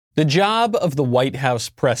The job of the White House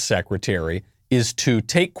press secretary is to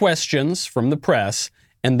take questions from the press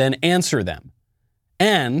and then answer them.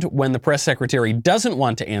 And when the press secretary doesn't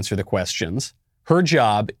want to answer the questions, her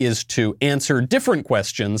job is to answer different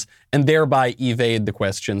questions and thereby evade the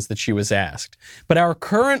questions that she was asked. But our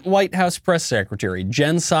current White House press secretary,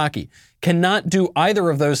 Jen Psaki, cannot do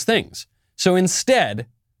either of those things. So instead,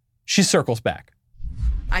 she circles back.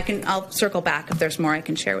 I'll circle back if there's more I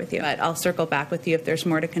can share with you, but I'll circle back with you if there's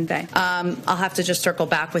more to convey. I'll have to just circle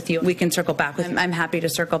back with you. We can circle back with you. I'm happy to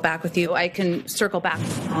circle back with you. I can circle back.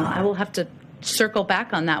 I will have to circle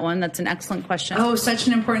back on that one. That's an excellent question. Oh, such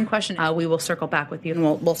an important question. We will circle back with you,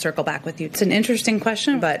 and we'll circle back with you. It's an interesting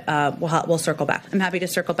question, but we'll circle back. I'm happy to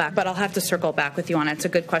circle back, but I'll have to circle back with you on it. It's a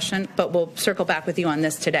good question, but we'll circle back with you on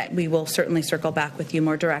this today. We will certainly circle back with you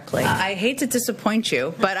more directly. I hate to disappoint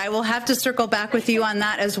you, but I will have to circle back with you on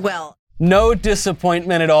that as well. No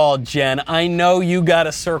disappointment at all, Jen. I know you got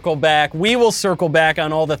to circle back. We will circle back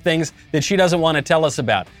on all the things that she doesn't want to tell us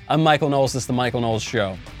about. I'm Michael Knowles. This is The Michael Knowles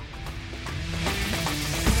Show.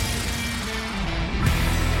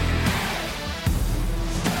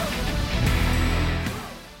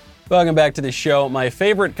 Welcome back to the show. My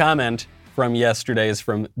favorite comment from yesterday is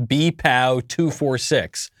from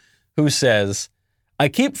BPOW246, who says, I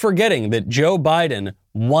keep forgetting that Joe Biden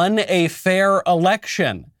won a fair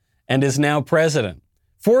election and is now president.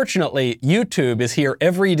 Fortunately, YouTube is here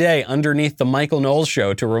every day underneath the Michael Knowles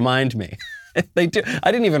Show to remind me. They do.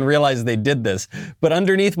 I didn't even realize they did this, but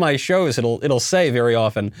underneath my shows, it'll say very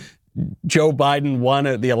often, Joe Biden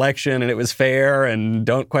won the election and it was fair and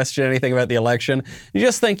don't question anything about the election. You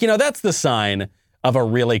just think, that's the sign of a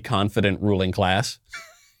really confident ruling class.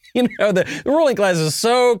 The ruling class is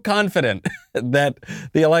so confident that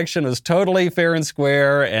the election is totally fair and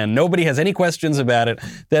square and nobody has any questions about it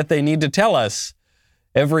that they need to tell us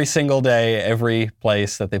every single day, every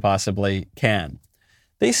place that they possibly can.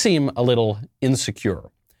 They seem a little insecure.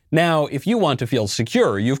 Now, if you want to feel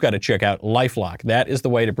secure, you've got to check out LifeLock. That is the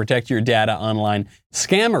way to protect your data online.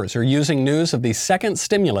 Scammers are using news of the second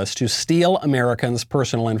stimulus to steal Americans'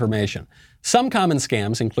 personal information. Some common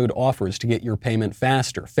scams include offers to get your payment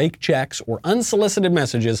faster, fake checks, or unsolicited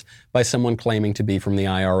messages by someone claiming to be from the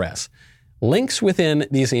IRS. Links within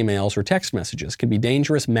these emails or text messages can be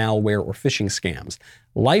dangerous malware or phishing scams.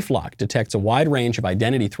 LifeLock detects a wide range of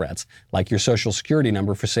identity threats, like your social security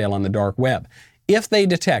number for sale on the dark web. If they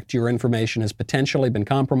detect your information has potentially been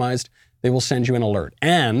compromised, they will send you an alert.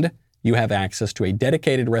 And you have access to a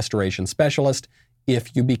dedicated restoration specialist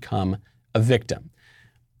if you become a victim.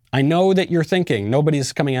 I know that you're thinking,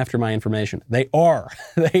 nobody's coming after my information. They are.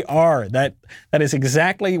 They are. That is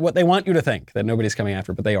exactly what they want you to think, that nobody's coming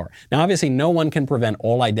after, but they are. Now, obviously, no one can prevent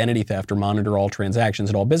all identity theft or monitor all transactions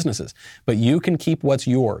at all businesses, but you can keep what's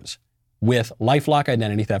yours with LifeLock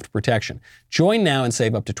Identity Theft Protection. Join now and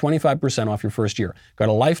save up to 25% off your first year. Go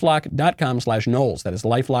to LifeLock.com/Knowles. That is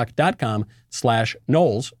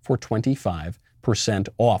LifeLock.com/Knowles for 25%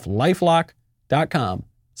 off.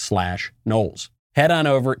 LifeLock.com/Knowles. Head on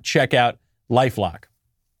over, check out LifeLock.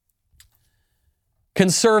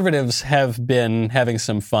 Conservatives have been having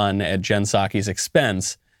some fun at Jen Psaki's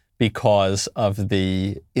expense because of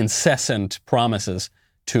the incessant promises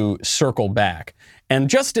to circle back. And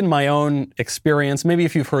just in my own experience, maybe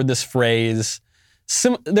if you've heard this phrase,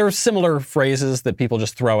 there are similar phrases that people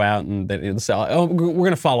just throw out and that say, oh, we're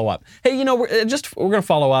going to follow up. Hey, we're going to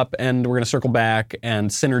follow up and we're going to circle back and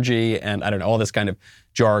synergy and I don't know, all this kind of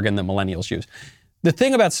jargon that millennials use. The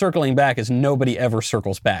thing about circling back is nobody ever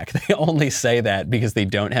circles back. They only say that because they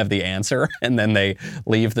don't have the answer and then they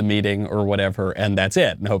leave the meeting or whatever and that's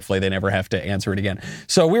it. And hopefully they never have to answer it again.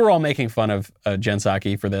 So we were all making fun of Jen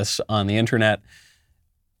Psaki for this on the internet.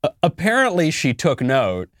 Apparently she took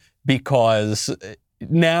note because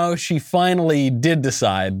now she finally did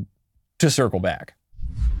decide to circle back.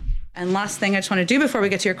 And last thing I just want to do before we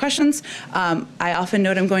get to your questions, I often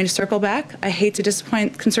note I'm going to circle back. I hate to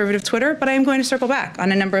disappoint conservative Twitter, but I am going to circle back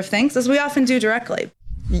on a number of things, as we often do directly.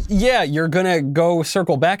 Yeah, you're going to go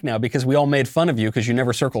circle back now because we all made fun of you because you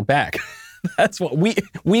never circled back. That's what we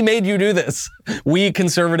made you do this. We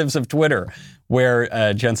conservatives of Twitter,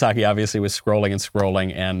 where Jen Psaki obviously was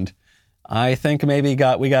scrolling and I think maybe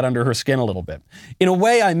we got under her skin a little bit. In a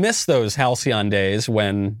way, I miss those halcyon days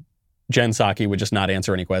when Jen Psaki would just not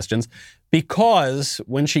answer any questions because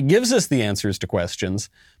when she gives us the answers to questions,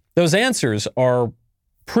 those answers are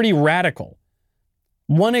pretty radical.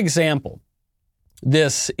 One example,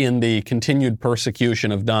 this in the continued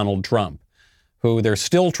persecution of Donald Trump, who they're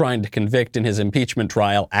still trying to convict in his impeachment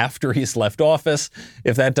trial after he's left office.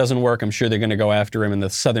 If that doesn't work, I'm sure they're going to go after him in the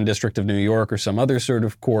Southern District of New York or some other sort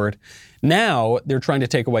of court. Now they're trying to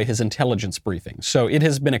take away his intelligence briefings. So it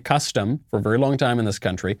has been a custom for a very long time in this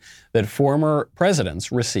country that former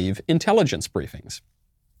presidents receive intelligence briefings.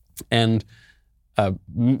 And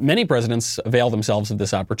many presidents avail themselves of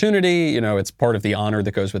this opportunity. You know, it's part of the honor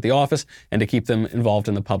that goes with the office and to keep them involved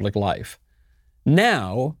in the public life.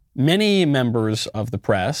 Now, many members of the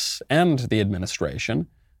press and the administration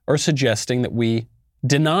are suggesting that we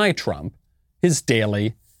deny Trump his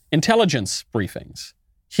daily intelligence briefings.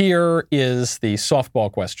 Here is the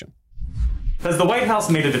softball question. Has the White House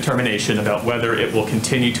made a determination about whether it will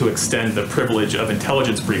continue to extend the privilege of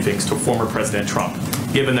intelligence briefings to former President Trump,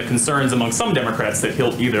 given the concerns among some Democrats that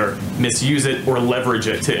he'll either misuse it or leverage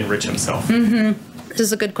it to enrich himself? This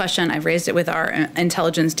is a good question. I've raised it with our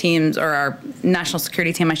intelligence teams, or our national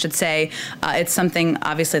security team, I should say. It's something,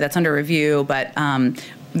 obviously, that's under review, but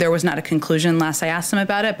there was not a conclusion last I asked them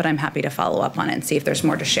about it, but I'm happy to follow up on it and see if there's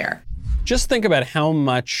more to share. Just think about how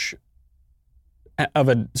much of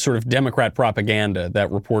a sort of Democrat propaganda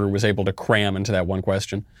that reporter was able to cram into that one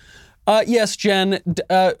question. Yes, Jen,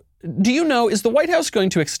 do you know, is the White House going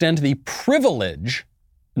to extend the privilege,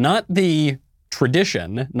 not the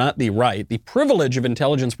tradition, not the right, the privilege of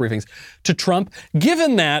intelligence briefings to Trump,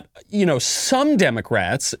 given that, you know, some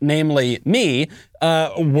Democrats, namely me,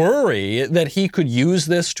 worry that he could use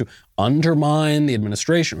this to undermine the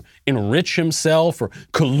administration, enrich himself, or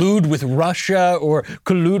collude with Russia, or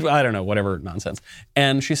collude, I don't know, whatever nonsense.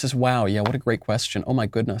 And she says, wow, yeah, what a great question. Oh my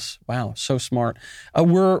goodness. Wow, so smart.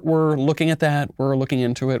 We're looking at that. We're looking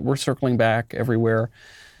into it. We're circling back everywhere.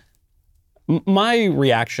 My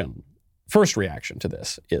reaction, first reaction to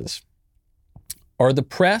this is, are the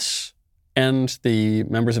press and the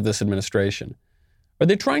members of this administration, are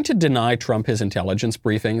they trying to deny Trump his intelligence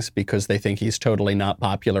briefings because they think he's totally not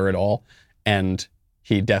popular at all and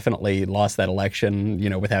he definitely lost that election, you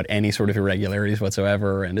know, without any sort of irregularities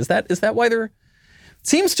whatsoever? And is that why they're,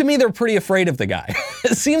 seems to me they're pretty afraid of the guy.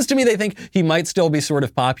 It seems to me they think he might still be sort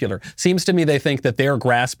of popular. Seems to me they think that their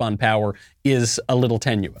grasp on power is a little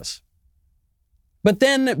tenuous. But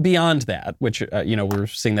then beyond that, which, you know, we're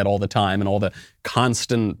seeing that all the time and all the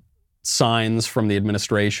constant signs from the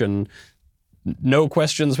administration, no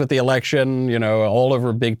questions with the election, you know, all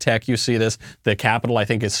over big tech you see this. The Capitol, I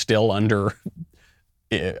think, is still under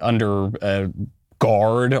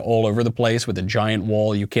guard all over the place with a giant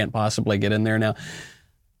wall. You can't possibly get in there now.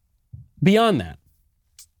 Beyond that,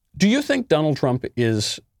 do you think Donald Trump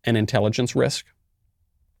is an intelligence risk?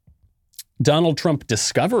 Donald Trump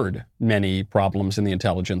discovered many problems in the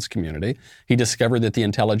intelligence community. He discovered that the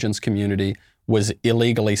intelligence community was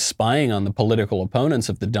illegally spying on the political opponents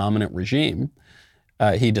of the dominant regime.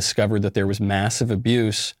 He discovered that there was massive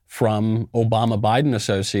abuse from Obama-Biden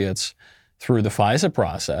associates through the FISA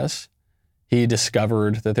process. He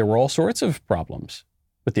discovered that there were all sorts of problems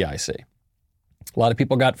with the IC. A lot of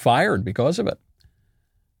people got fired because of it.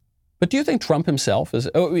 But do you think Trump himself is,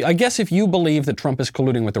 I guess if you believe that Trump is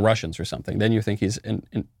colluding with the Russians or something, then you think he's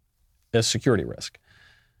a security risk.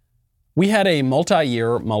 We had a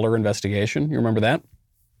multi-year Mueller investigation. You remember that?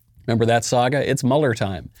 Remember that saga? It's Mueller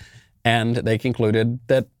time. And they concluded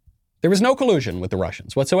that there was no collusion with the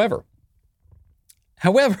Russians whatsoever.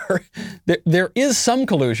 However, there is some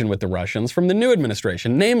collusion with the Russians from the new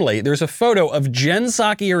administration. Namely, there's a photo of Jen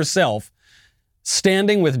Psaki herself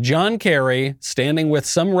standing with John Kerry, standing with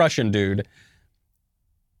some Russian dude,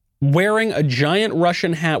 wearing a giant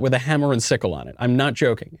Russian hat with a hammer and sickle on it. I'm not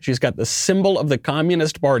joking. She's got the symbol of the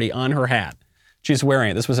Communist Party on her hat. She's wearing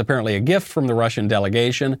it. This was apparently a gift from the Russian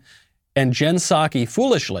delegation, and Jen Psaki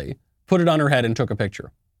foolishly put it on her head and took a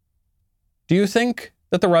picture. Do you think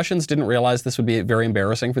that the Russians didn't realize this would be very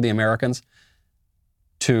embarrassing for the Americans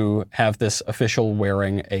to have this official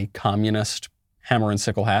wearing a communist hammer and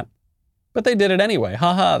sickle hat? But they did it anyway.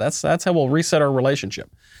 Ha, that's how we'll reset our relationship.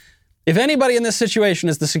 If anybody in this situation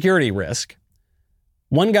is the security risk,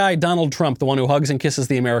 one guy, Donald Trump, the one who hugs and kisses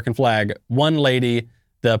the American flag, one lady,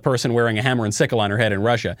 the person wearing a hammer and sickle on her head in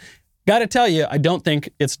Russia. Got to tell you, I don't think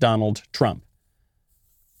it's Donald Trump.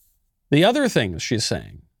 The other things she's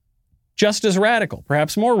saying, just as radical,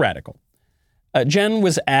 perhaps more radical. Jen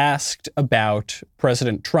was asked about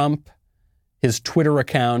President Trump, his Twitter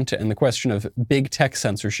account, and the question of big tech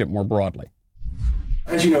censorship more broadly.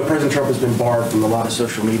 As you know, President Trump has been barred from a lot of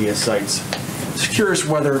social media sites. Just curious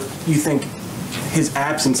whether you think his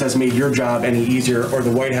absence has made your job any easier or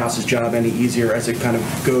the White House's job any easier as it kind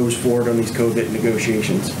of goes forward on these COVID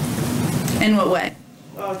negotiations. In what way?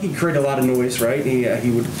 He created a lot of noise, right?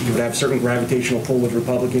 He would have certain gravitational pull with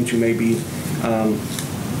Republicans who may be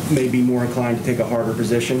more inclined to take a harder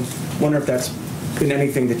position. Wonder if that's been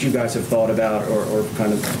anything that you guys have thought about or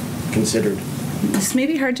kind of considered. This may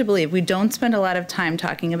be hard to believe. We don't spend a lot of time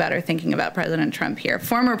talking about or thinking about President Trump here.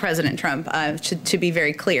 Former President Trump, to be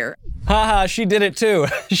very clear. Haha, she did it too.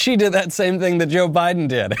 She did that same thing that Joe Biden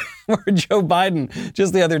did, where Joe Biden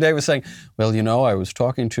just the other day was saying, well, I was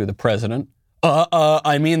talking to the president.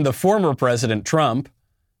 I mean the former President Trump.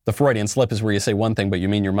 The Freudian slip is where you say one thing, but you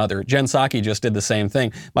mean your mother. Jen Psaki just did the same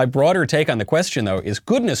thing. My broader take on the question, though, is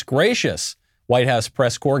goodness gracious, White House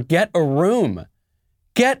press corps, get a room.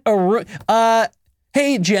 Get a room.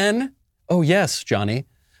 Hey, Jen. Oh, yes, Johnny.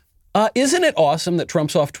 Isn't it awesome that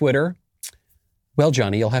Trump's off Twitter? Well,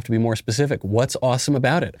 Johnny, you'll have to be more specific. What's awesome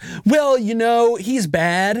about it? Well, he's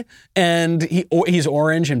bad, and he's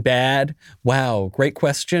orange and bad. Wow, great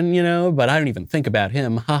question, but I don't even think about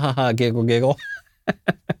him. Ha, ha, ha, giggle, giggle.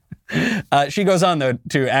 She goes on, though,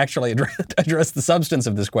 to actually address the substance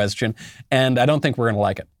of this question, and I don't think we're going to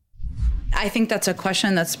like it. I think that's a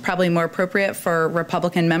question that's probably more appropriate for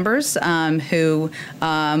Republican members who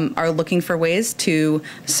are looking for ways to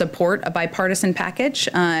support a bipartisan package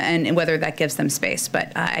and whether that gives them space.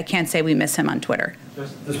 But I can't say we miss him on Twitter.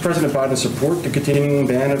 Does President Biden support the continuing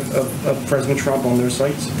ban of President Trump on their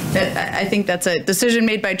sites? I think that's a decision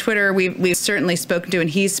made by Twitter. We've certainly spoken to, and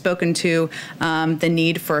he's spoken to, the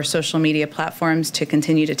need for social media platforms to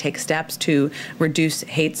continue to take steps to reduce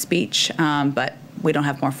hate speech. But we don't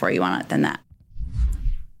have more for you on it than that.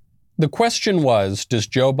 The question was, does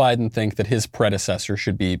Joe Biden think that his predecessor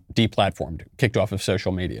should be deplatformed, kicked off of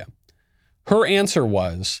social media? Her answer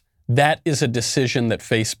was, that is a decision that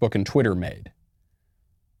Facebook and Twitter made.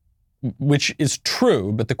 Which is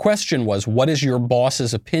true, but the question was, what is your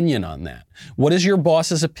boss's opinion on that? What is your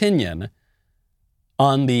boss's opinion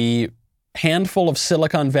on the handful of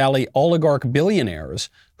Silicon Valley oligarch billionaires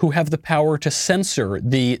who have the power to censor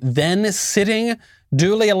the then sitting,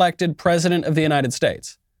 duly elected president of the United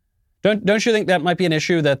States? Don't you think that might be an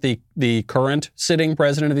issue that the current sitting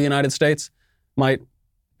president of the United States might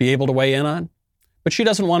be able to weigh in on? But she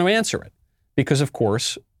doesn't want to answer it because, of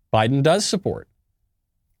course, Biden does support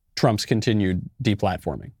Trump's continued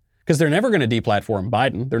deplatforming. Because they're never going to deplatform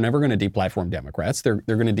Biden. They're never going to deplatform Democrats. They're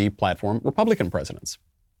going to deplatform Republican presidents.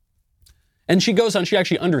 And she goes on, she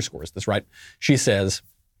actually underscores this, right? She says,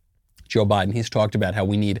 Joe Biden, he's talked about how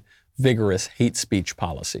we need vigorous hate speech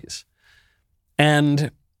policies.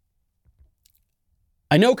 And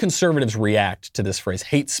I know conservatives react to this phrase,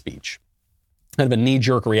 hate speech, kind of a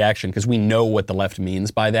knee-jerk reaction because we know what the left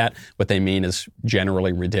means by that. What they mean is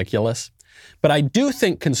generally ridiculous. But I do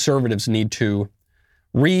think conservatives need to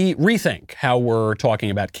rethink how we're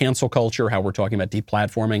talking about cancel culture, how we're talking about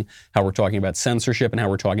deplatforming, how we're talking about censorship, and how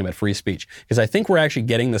we're talking about free speech. Because I think we're actually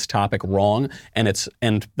getting this topic wrong, and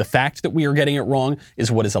the fact that we are getting it wrong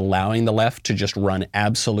is what is allowing the left to just run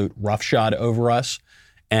absolute roughshod over us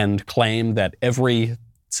and claim that every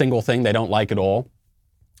single thing they don't like at all,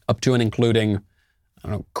 up to and including,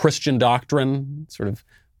 Christian doctrine, sort of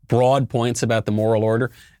broad points about the moral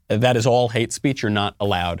order, that is all hate speech. You're not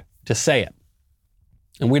allowed to say it.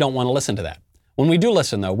 And we don't want to listen to that. When we do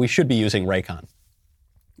listen, though, we should be using Raycon.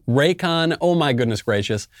 Raycon, oh my goodness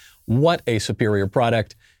gracious, what a superior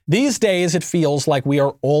product. These days, it feels like we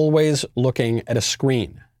are always looking at a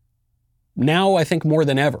screen. Now, I think more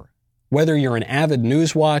than ever. Whether you're an avid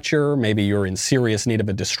news watcher, maybe you're in serious need of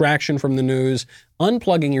a distraction from the news,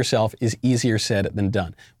 unplugging yourself is easier said than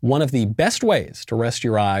done. One of the best ways to rest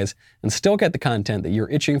your eyes and still get the content that you're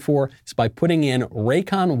itching for is by putting in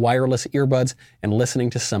Raycon wireless earbuds and listening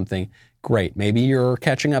to something great. Maybe you're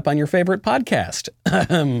catching up on your favorite podcast.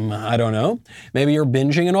 I don't know. Maybe you're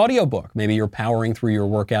binging an audiobook. Maybe you're powering through your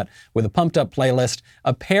workout with a pumped up playlist.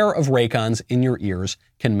 A pair of Raycons in your ears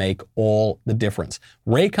can make all the difference.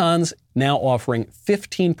 Raycon's now offering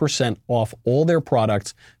 15% off all their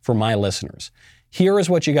products for my listeners. Here is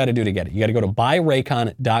what you got to do to get it. You got to go to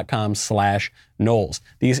buyraycon.com/Knowles.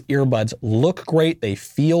 These earbuds look great. They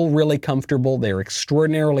feel really comfortable. They're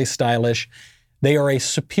extraordinarily stylish. They are a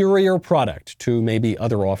superior product to maybe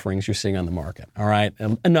other offerings you're seeing on the market. All right,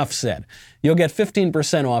 enough said. You'll get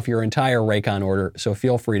 15% off your entire Raycon order, so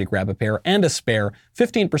feel free to grab a pair and a spare.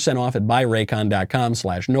 15% off at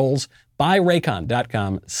buyraycon.com/Knowles.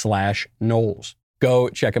 Buyraycon.com/Knowles. Go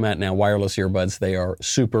check them out now. Wireless earbuds, they are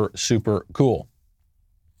super, super cool.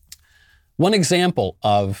 One example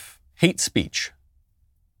of hate speech,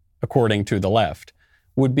 according to the left,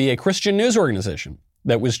 would be a Christian news organization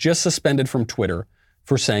that was just suspended from Twitter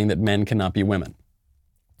for saying that men cannot be women.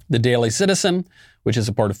 The Daily Citizen, which is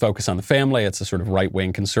a part of Focus on the Family, it's a sort of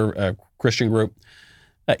right-wing Christian group,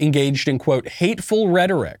 engaged in, quote, hateful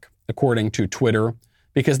rhetoric, according to Twitter,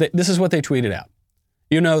 because this is what they tweeted out.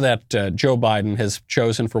 You know that Joe Biden has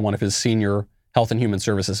chosen for one of his senior Health and Human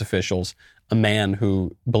Services officials a man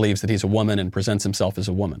who believes that he's a woman and presents himself as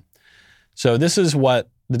a woman. So this is what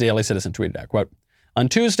the Daily Citizen tweeted out, quote, on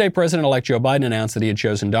Tuesday, President-elect Joe Biden announced that he had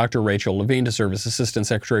chosen Dr. Rachel Levine to serve as Assistant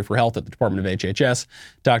Secretary for Health at the Department of HHS.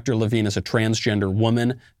 Dr. Levine is a transgender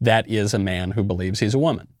woman. That is a man who believes he's a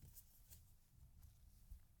woman.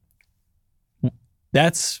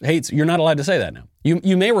 That's hate. You're not allowed to say that now.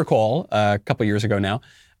 You may recall a couple years ago now,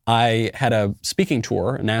 I had a speaking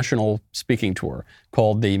tour, a national speaking tour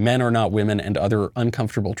called the Men Are Not Women and Other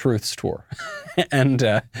Uncomfortable Truths Tour. And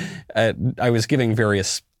I was giving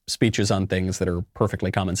various speeches on things that are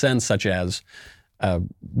perfectly common sense, such as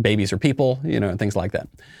babies are people, and things like that.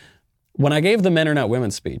 When I gave the Men Are Not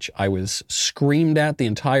Women speech, I was screamed at the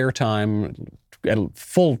entire time, at a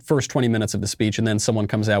full first 20 minutes of the speech, and then someone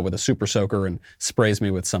comes out with a super soaker and sprays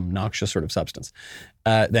me with some noxious sort of substance.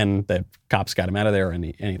 Then the cops got him out of there, and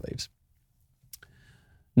he leaves.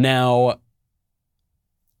 Now,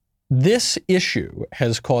 this issue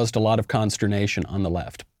has caused a lot of consternation on the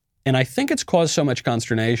left. And I think it's caused so much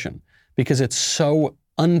consternation because it's so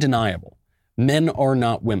undeniable. Men are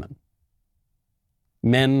not women.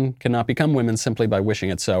 Men cannot become women simply by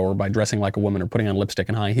wishing it so, or by dressing like a woman or putting on lipstick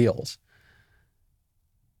and high heels.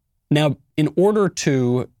 Now, in order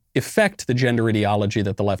to effect the gender ideology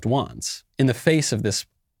that the left wants, in the face of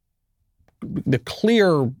the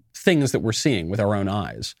clear things that we're seeing with our own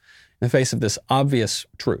eyes, in the face of this obvious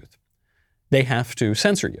truth, they have to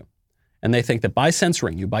censor you. And they think that by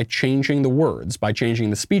censoring you, by changing the words, by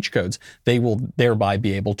changing the speech codes, they will thereby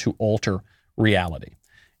be able to alter reality.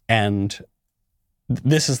 And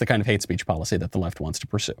this is the kind of hate speech policy that the left wants to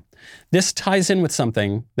pursue. This ties in with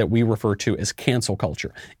something that we refer to as cancel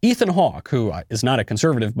culture. Ethan Hawke, who is not a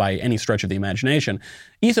conservative by any stretch of the imagination,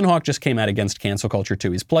 Ethan Hawke just came out against cancel culture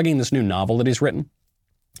too. He's plugging this new novel that he's written.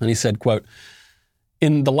 And he said, quote,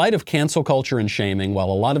 in the light of cancel culture and shaming,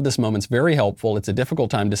 while a lot of this moment's very helpful, it's a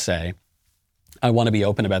difficult time to say, I want to be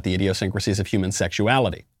open about the idiosyncrasies of human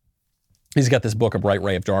sexuality. He's got this book, A Bright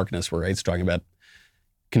Ray of Darkness, where he's talking about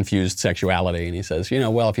confused sexuality. And he says,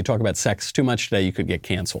 well, if you talk about sex too much today, you could get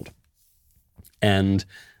canceled. And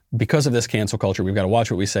because of this cancel culture, we've got to watch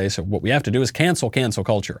what we say. So what we have to do is cancel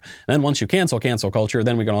culture. And then once you cancel culture,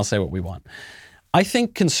 then we can all say what we want. I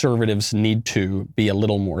think conservatives need to be a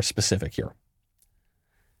little more specific here.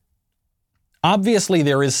 Obviously,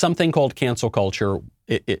 there is something called cancel culture.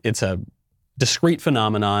 It's a discrete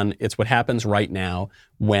phenomenon. It's what happens right now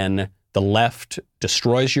when the left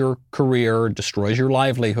destroys your career, destroys your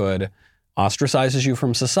livelihood, ostracizes you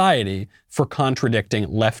from society for contradicting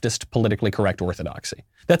leftist politically correct orthodoxy.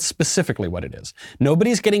 That's specifically what it is.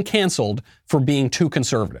 Nobody's getting canceled for being too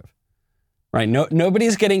conservative, right?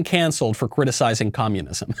 Nobody's getting canceled for criticizing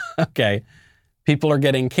communism, okay? People are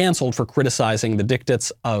getting canceled for criticizing the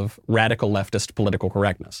dictates of radical leftist political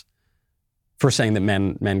correctness, for saying that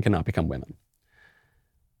men cannot become women.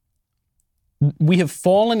 We have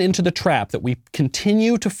fallen into the trap that we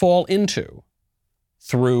continue to fall into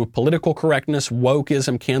through political correctness,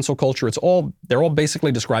 wokeism, cancel culture. They're all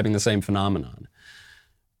basically describing the same phenomenon.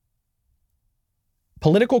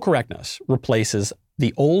 Political correctness replaces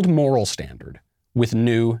the old moral standard with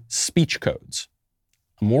new speech codes.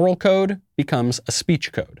 A moral code becomes a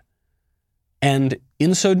speech code. And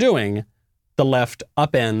in so doing, the left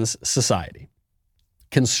upends society.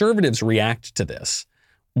 Conservatives react to this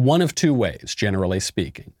one of two ways, generally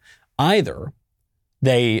speaking. Either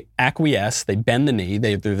they acquiesce, they bend the knee,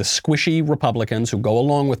 they're the squishy Republicans who go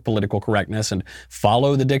along with political correctness and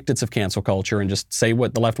follow the dictates of cancel culture and just say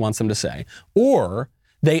what the left wants them to say. Or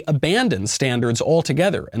they abandon standards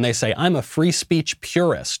altogether and they say, I'm a free speech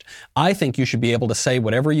purist. I think you should be able to say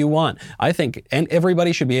whatever you want. I think and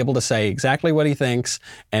everybody should be able to say exactly what he thinks,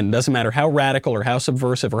 and it doesn't matter how radical or how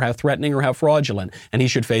subversive or how threatening or how fraudulent, and he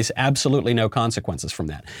should face absolutely no consequences from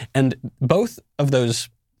that. And both of those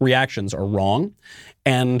reactions are wrong.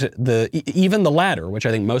 And even the latter, which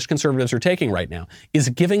I think most conservatives are taking right now, is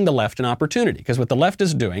giving the left an opportunity. Because what the left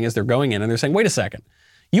is doing is they're going in and they're saying, wait a second,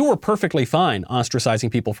 you were perfectly fine ostracizing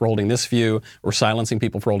people for holding this view, or silencing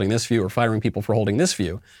people for holding this view, or firing people for holding this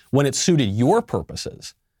view when it suited your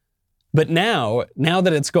purposes. But now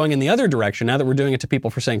that it's going in the other direction, now that we're doing it to people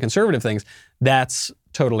for saying conservative things, that's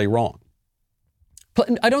totally wrong.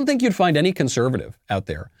 I don't think you'd find any conservative out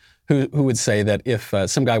there who would say that if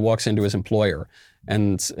some guy walks into his employer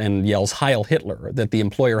and yells Heil Hitler, that the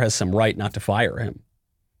employer has some right not to fire him.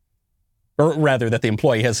 or rather that the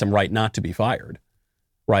employee has some right not to be fired,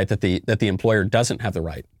 right? That the employer doesn't have the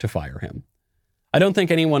right to fire him. I don't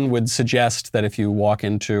think anyone would suggest that if you walk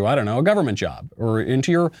into, I don't know, a government job or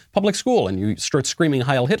into your public school and you start screaming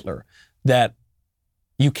Heil Hitler, that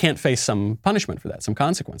you can't face some punishment for that, some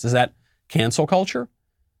consequence. Is that cancel culture?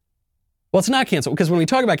 Well, it's not cancel, because when we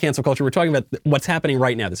talk about cancel culture, we're talking about what's happening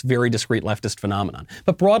right now, this very discrete leftist phenomenon.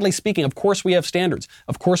 But broadly speaking, of course we have standards.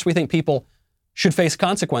 Of course we think people should face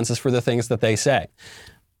consequences for the things that they say.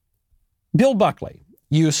 Bill Buckley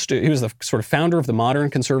he was the sort of founder of the modern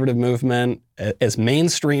conservative movement, as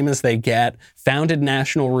mainstream as they get, founded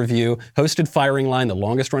National Review, hosted Firing Line, the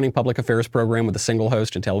longest running public affairs program with a single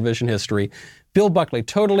host in television history. Bill Buckley,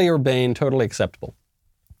 totally urbane, totally acceptable.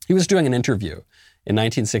 He was doing an interview in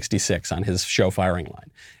 1966 on his show Firing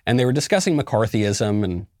Line, and they were discussing McCarthyism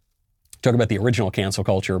and talk about the original cancel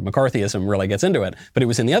culture. McCarthyism really gets into it, but it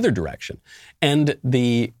was in the other direction. And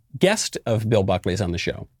the guest of Bill Buckley's on the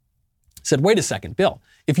show said, wait a second, Bill,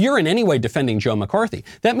 if you're in any way defending Joe McCarthy,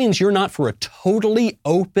 that means you're not for a totally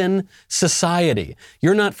open society.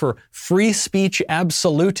 You're not for free speech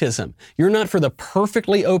absolutism. You're not for the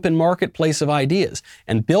perfectly open marketplace of ideas.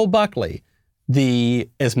 And Bill Buckley,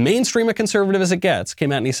 as mainstream a conservative as it gets,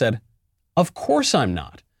 came out and he said, of course I'm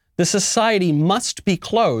not. The society must be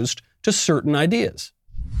closed to certain ideas.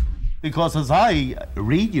 Because as I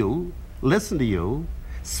read you, listen to you,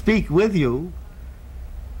 speak with you,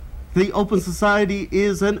 the open society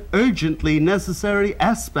is an urgently necessary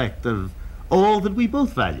aspect of all that we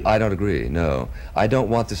both value. I don't agree, no. I don't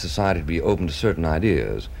want the society to be open to certain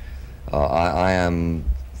ideas. I am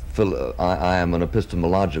an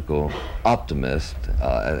epistemological optimist,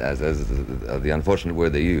 as the unfortunate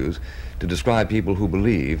word they use, to describe people who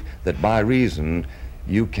believe that by reason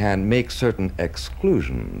you can make certain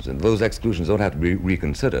exclusions, and those exclusions don't have to be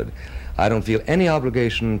reconsidered. I don't feel any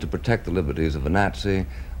obligation to protect the liberties of a Nazi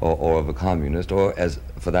or of a communist, or, as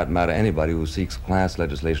for that matter, anybody who seeks class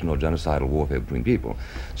legislation or genocidal warfare between people.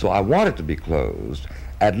 So I want it to be closed,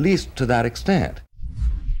 at least to that extent.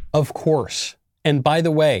 Of course. And by the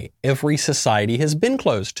way, every society has been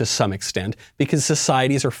closed to some extent because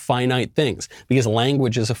societies are finite things, because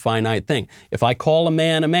language is a finite thing. If I call a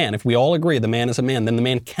man, if we all agree the man is a man, then the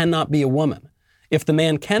man cannot be a woman. If the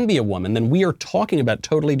man can be a woman, then we are talking about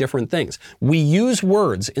totally different things. We use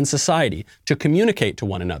words in society to communicate to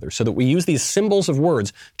one another, so that we use these symbols of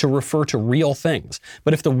words to refer to real things.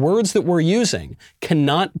 But if the words that we're using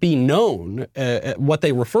cannot be known what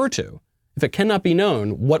they refer to, if it cannot be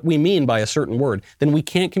known what we mean by a certain word, then we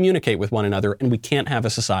can't communicate with one another and we can't have a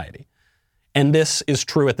society. And this is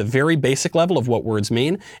true at the very basic level of what words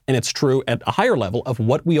mean, and it's true at a higher level of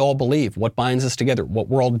what we all believe, what binds us together, what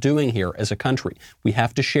we're all doing here as a country. We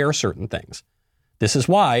have to share certain things. This is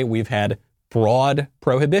why we've had broad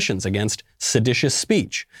prohibitions against seditious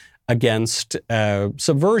speech, against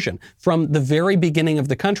subversion from the very beginning of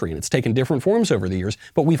the country. And it's taken different forms over the years,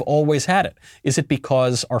 but we've always had it. Is it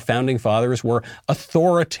because our founding fathers were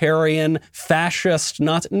authoritarian, fascist,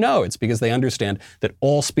 No, it's because they understand that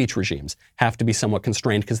all speech regimes have to be somewhat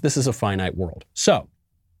constrained because this is a finite world. So,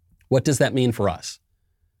 what does that mean for us?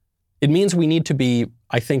 It means we need to be,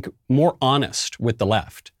 I think, more honest with the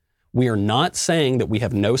left. We are not saying that we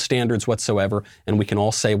have no standards whatsoever and we can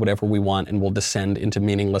all say whatever we want and we'll descend into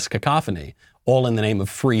meaningless cacophony, all in the name of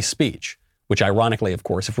free speech, which ironically, of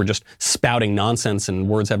course, if we're just spouting nonsense and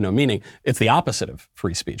words have no meaning, it's the opposite of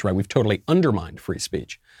free speech, right? We've totally undermined free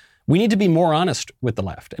speech. We need to be more honest with the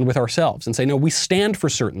left and with ourselves and say, no, we stand for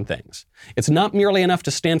certain things. It's not merely enough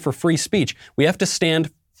to stand for free speech. We have to stand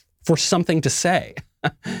for something to say.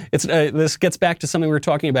 This gets back to something we were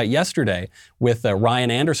talking about yesterday with Ryan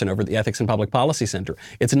Anderson over at the Ethics and Public Policy Center.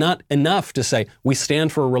 It's not enough to say we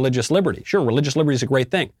stand for religious liberty. Sure, religious liberty is a great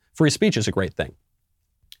thing. Free speech is a great thing.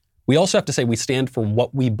 We also have to say we stand for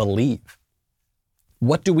what we believe.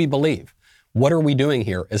 What do we believe? What are we doing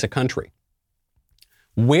here as a country?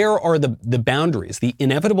 Where are the boundaries, the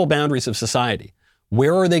inevitable boundaries of society?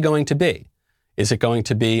 Where are they going to be? Is it going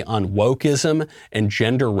to be on wokeism and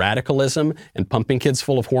gender radicalism and pumping kids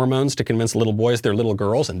full of hormones to convince little boys they're little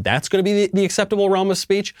girls, and that's going to be the acceptable realm of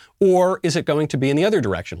speech? Or is it going to be in the other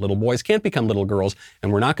direction? Little boys can't become little girls,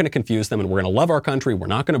 and we're not going to confuse them, and we're going to love our country. We're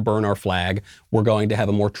not going to burn our flag. We're going to have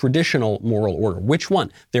a more traditional moral order. Which one?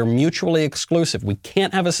 They're mutually exclusive. We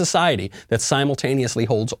can't have a society that simultaneously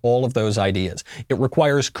holds all of those ideas. It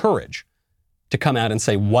requires courage to come out and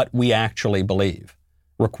say what we actually believe.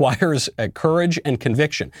 Requires courage and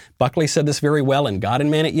conviction. Buckley said this very well in God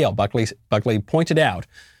and Man at Yale. Buckley pointed out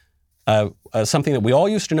something that we all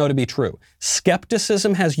used to know to be true.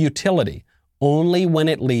 Skepticism has utility only when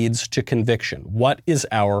it leads to conviction. What is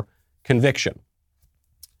our conviction.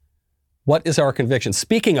 What is our conviction?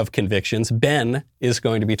 Speaking of convictions, Ben is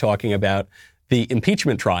going to be talking about the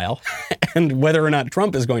impeachment trial and whether or not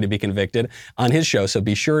Trump is going to be convicted on his show. So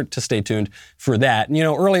be sure to stay tuned for that. And,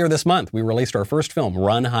 earlier this month, we released our first film,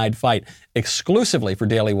 Run, Hide, Fight, exclusively for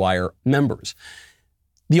Daily Wire members.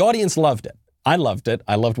 The audience loved it. I loved it.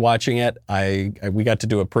 I loved watching it. We got to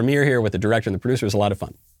do a premiere here with the director and the producer. It was a lot of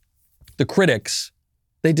fun. The critics,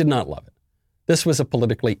 they did not love it. This was a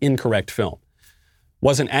politically incorrect film.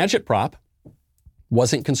 Wasn't agitprop,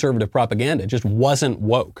 wasn't conservative propaganda, just wasn't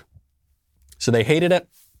woke. So they hated it.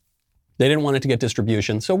 They didn't want it to get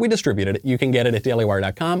distribution, so we distributed it. You can get it at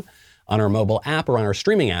dailywire.com, on our mobile app, or on our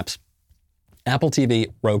streaming apps, Apple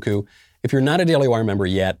TV, Roku. If you're not a Daily Wire member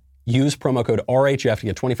yet, use promo code RHF to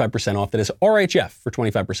get 25% off. That is RHF for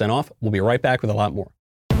 25% off. We'll be right back with a lot more.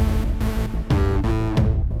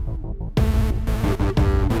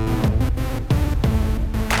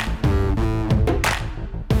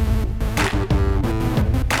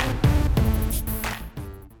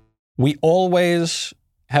 We always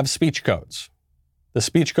have speech codes. The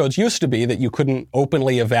speech codes used to be that you couldn't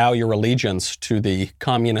openly avow your allegiance to the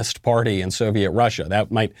Communist Party in Soviet Russia. That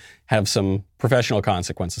might have some professional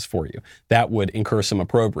consequences for you. That would incur some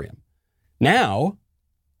opprobrium. Now,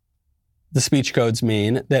 the speech codes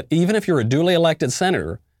mean that even if you're a duly elected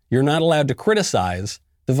senator, you're not allowed to criticize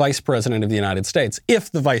the Vice President of the United States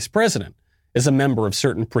if the Vice President is a member of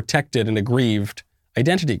certain protected and aggrieved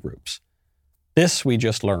identity groups. This we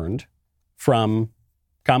just learned from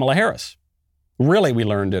Kamala Harris. Really, we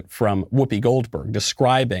learned it from Whoopi Goldberg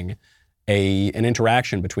describing an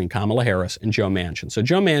interaction between Kamala Harris and Joe Manchin. So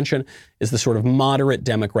Joe Manchin is the sort of moderate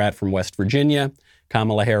Democrat from West Virginia.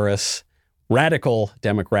 Kamala Harris, radical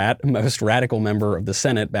Democrat, most radical member of the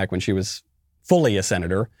Senate back when she was fully a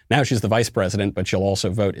senator. Now she's the vice president, but she'll also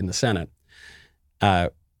vote in the Senate.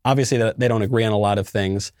 Obviously, they don't agree on a lot of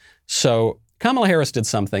things. So Kamala Harris did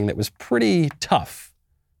something that was pretty tough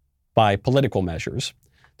by political measures.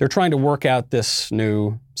 They're trying to work out this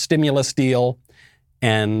new stimulus deal,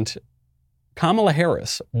 and Kamala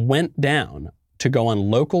Harris went down to go on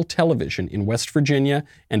local television in West Virginia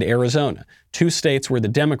and Arizona, two states where the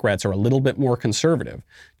Democrats are a little bit more conservative,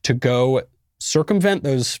 to go circumvent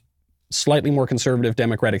those slightly more conservative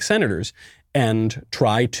Democratic senators and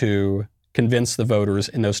try to convince the voters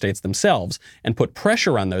in those states themselves and put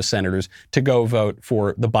pressure on those senators to go vote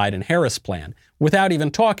for the Biden-Harris plan without even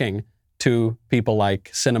talking to people like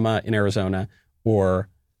Sinema in Arizona or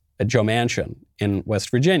Joe Manchin in West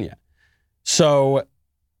Virginia. So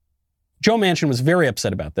Joe Manchin was very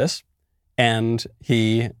upset about this, and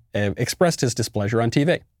he expressed his displeasure on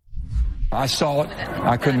TV. I saw it.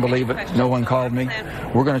 I couldn't believe it. No one called me.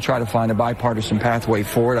 We're going to try to find a bipartisan pathway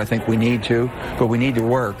for it. I think we need to, but we need to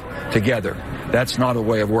work together. That's not a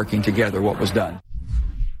way of working together, what was done.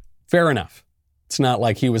 Fair enough. It's not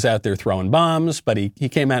like he was out there throwing bombs, but he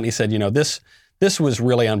came out and he said, this was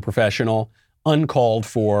really unprofessional, uncalled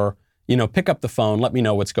for. Pick up the phone, let me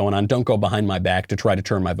know what's going on. Don't go behind my back to try to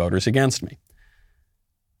turn my voters against me.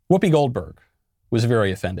 Whoopi Goldberg was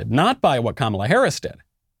very offended, not by what Kamala Harris did,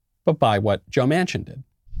 but by what Joe Manchin did.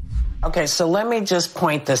 Okay, so let me just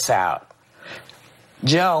point this out.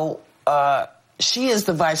 Joe, she is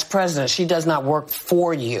the vice president. She does not work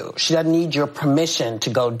for you. She doesn't need your permission to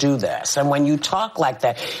go do this. And when you talk like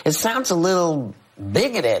that, it sounds a little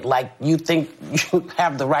bigoted, like you think you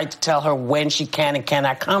have the right to tell her when she can and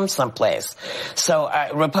cannot come someplace. So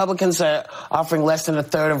Republicans are offering less than a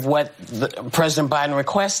third of what President Biden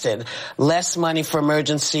requested, less money for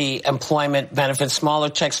emergency employment benefits, smaller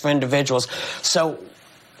checks for individuals. So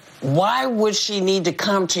why would she need to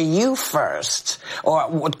come to you first, or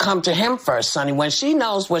would come to him first, Sonny, when she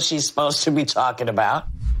knows what she's supposed to be talking about?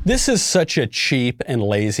 This is such a cheap and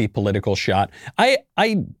lazy political shot.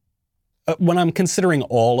 When I'm considering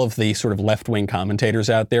all of the sort of left-wing commentators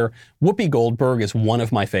out there, Whoopi Goldberg is one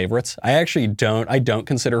of my favorites. I don't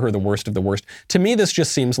consider her the worst of the worst. To me, this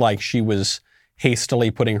just seems like she was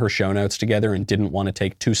hastily putting her show notes together and didn't want to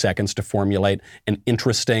take 2 seconds to formulate an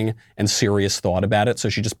interesting and serious thought about it, so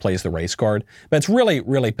she just plays the race card. But it's really,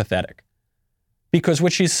 really pathetic. Because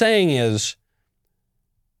what she's saying is,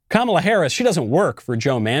 Kamala Harris, she doesn't work for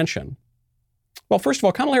Joe Manchin. Well, first of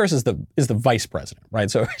all, Kamala Harris is the vice president, right?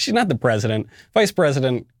 So she's not the president. Vice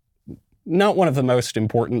president, not one of the most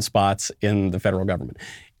important spots in the federal government.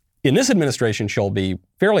 In this administration, she'll be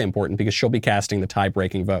fairly important because she'll be casting the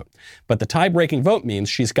tie-breaking vote. But the tie-breaking vote means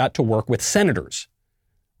she's got to work with senators,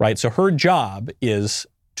 right? So her job is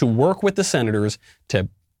to work with the senators to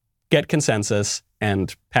get consensus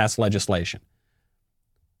and pass legislation.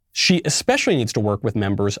 She especially needs to work with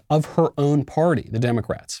members of her own party, the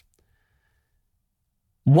Democrats.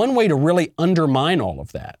 One way to really undermine all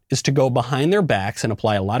of that is to go behind their backs and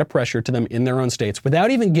apply a lot of pressure to them in their own states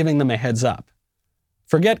without even giving them a heads up.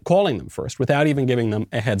 Forget calling them first, without even giving them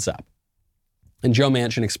a heads up. And Joe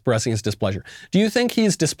Manchin expressing his displeasure. Do you think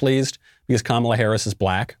he's displeased because Kamala Harris is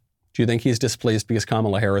black? Do you think he's displeased because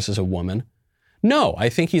Kamala Harris is a woman? No, I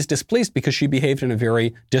think he's displeased because she behaved in a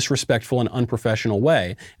very disrespectful and unprofessional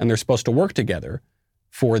way, and they're supposed to work together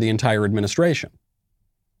for the entire administration.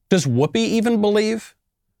 Does Whoopi even believe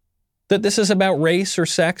that this is about race or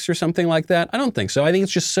sex or something like that? I don't think so. I think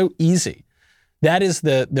it's just so easy. That is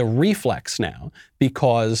the reflex now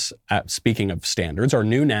because, speaking of standards, our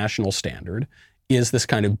new national standard is this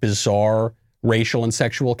kind of bizarre racial and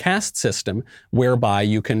sexual caste system whereby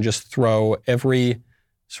you can just throw every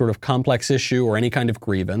sort of complex issue or any kind of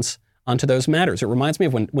grievance onto those matters. It reminds me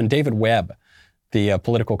of when David Webb, the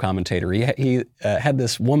political commentator, he had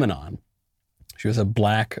this woman on. She was a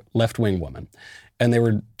black left-wing woman, and they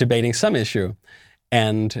were debating some issue,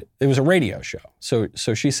 and it was a radio show.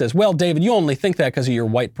 So she says, well, David, you only think that because of your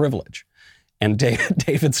white privilege. And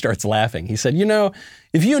David starts laughing. He said, you know,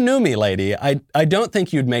 if you knew me, lady, I don't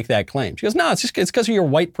think you'd make that claim. She goes, no, it's because of your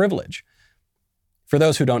white privilege. For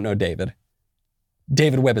those who don't know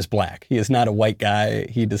David Webb is black. He is not a white guy.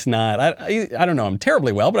 He does not, I don't know him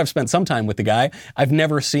terribly well, but I've spent some time with the guy. I've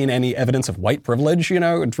never seen any evidence of white privilege,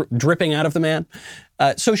 dripping out of the man.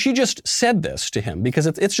 So she just said this to him because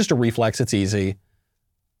it's just a reflex. It's easy.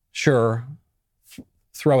 Sure,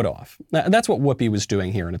 throw it off. That's what Whoopi was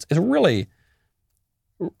doing here. And it's really,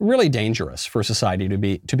 really dangerous for society to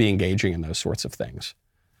be engaging in those sorts of things.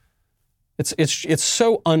 It's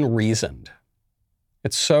so unreasoned.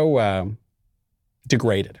 It's so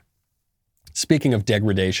degraded. Speaking of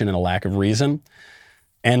degradation and a lack of reason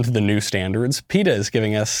and the new standards, PETA is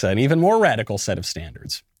giving us an even more radical set of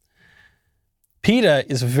standards. PETA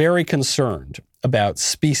is very concerned about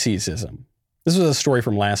speciesism. This was a story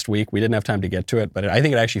from last week. We didn't have time to get to it, but I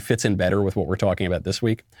think it actually fits in better with what we're talking about this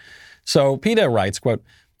week. So PETA writes, quote,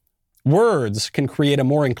 words can create a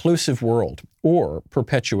more inclusive world or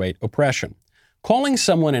perpetuate oppression. Calling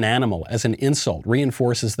someone an animal as an insult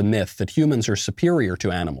reinforces the myth that humans are superior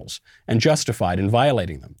to animals and justified in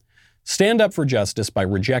violating them. Stand up for justice by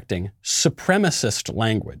rejecting supremacist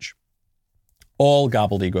language. All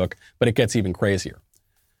gobbledygook, but it gets even crazier.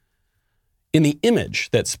 In the image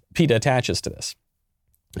that PETA attaches to this,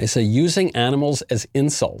 they say using animals as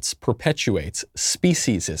insults perpetuates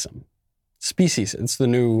speciesism. Species, it's the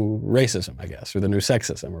new racism, I guess, or the new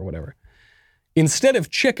sexism or whatever. Instead of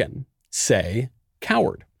chicken, say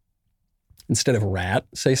coward. Instead of rat,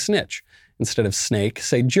 say snitch. Instead of snake,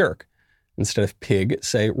 say jerk. Instead of pig,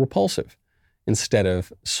 say repulsive. Instead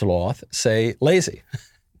of sloth, say lazy.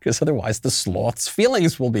 Because otherwise the sloth's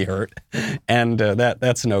feelings will be hurt, and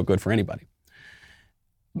that's no good for anybody.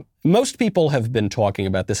 Most people have been talking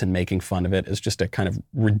about this and making fun of it as just a kind of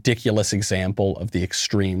ridiculous example of the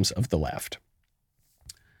extremes of the left.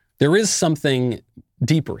 There is something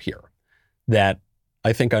deeper here that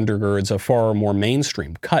I think undergirds a far more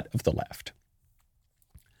mainstream cut of the left.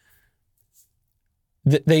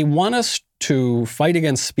 They want us to fight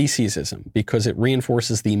against speciesism because it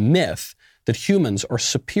reinforces the myth that humans are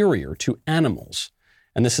superior to animals.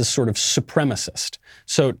 And this is sort of supremacist.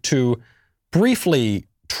 So to briefly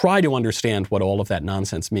try to understand what all of that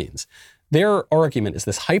nonsense means, their argument is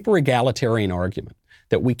this hyper-egalitarian argument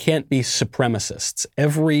that we can't be supremacists.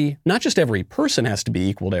 Not just every person has to be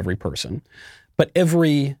equal to every person, but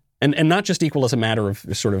and not just equal as a matter of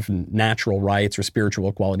sort of natural rights or spiritual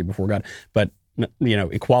equality before God, but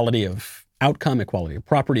equality of outcome, equality of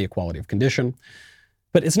property, equality of condition.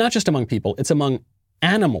 But it's not just among people, it's among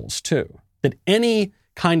animals too. That any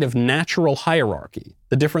kind of natural hierarchy,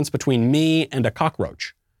 the difference between me and a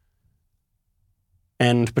cockroach,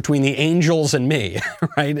 and between the angels and me,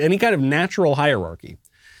 right? Any kind of natural hierarchy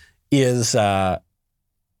is wrong.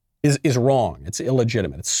 It's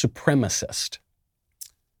illegitimate. It's supremacist.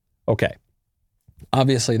 Okay.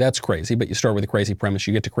 Obviously, that's crazy, but you start with a crazy premise,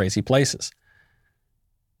 you get to crazy places.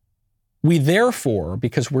 We therefore,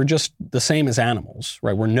 because we're just the same as animals,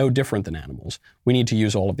 right? We're no different than animals. We need to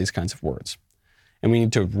use all of these kinds of words. And we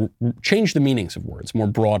need to change the meanings of words more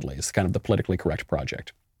broadly. It's kind of the politically correct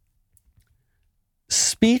project.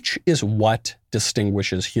 Speech is what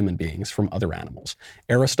distinguishes human beings from other animals.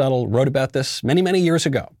 Aristotle wrote about this many, many years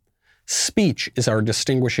ago. Speech is our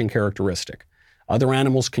distinguishing characteristic. Other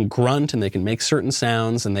animals can grunt and they can make certain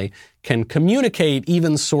sounds and they can communicate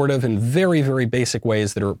even sort of in very, very basic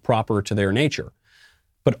ways that are proper to their nature.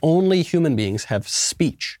 But only human beings have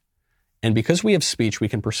speech. And because we have speech, we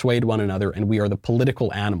can persuade one another, and we are the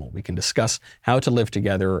political animal. We can discuss how to live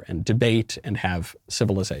together and debate and have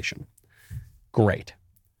civilization. Great.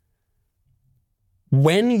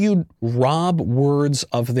 When you rob words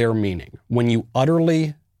of their meaning, when you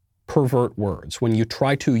utterly pervert words, when you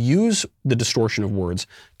try to use the distortion of words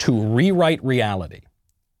to rewrite reality,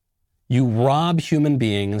 you rob human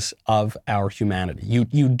beings of our humanity.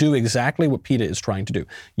 You do exactly what PETA is trying to do.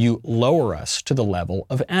 You lower us to the level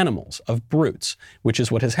of animals, of brutes, which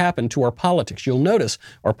is what has happened to our politics. You'll notice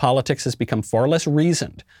our politics has become far less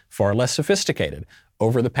reasoned, far less sophisticated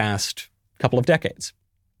over the past couple of decades.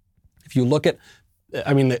 If you look at,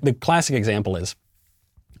 the classic example is,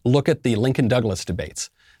 look at the Lincoln-Douglas debates.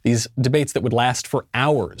 These debates that would last for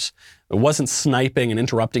hours. It wasn't sniping and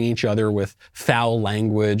interrupting each other with foul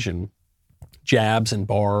language and jabs and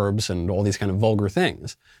barbs and all these kind of vulgar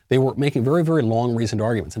things. They were making very, very long reasoned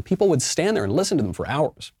arguments, and people would stand there and listen to them for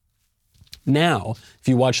hours. Now, if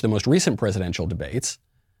you watch the most recent presidential debates,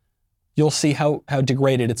 you'll see how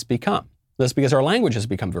degraded it's become. That's because our language has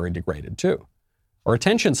become very degraded too. Our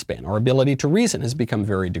attention span, our ability to reason has become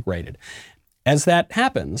very degraded. As that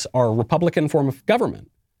happens, our Republican form of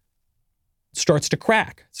government starts to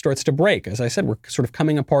crack, starts to break. As I said, we're sort of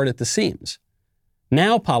coming apart at the seams.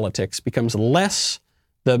 Now politics becomes less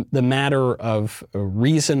the matter of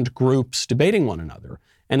reasoned groups debating one another,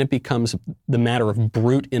 and it becomes the matter of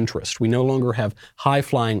brute interest. We no longer have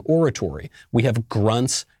high-flying oratory. We have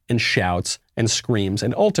grunts and shouts and screams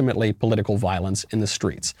and ultimately political violence in the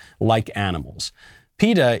streets, like animals.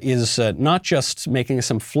 PETA is not just making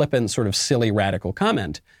some flippant, sort of silly, radical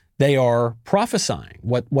comment. They are prophesying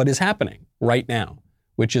what is happening right now,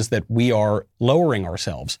 which is that we are lowering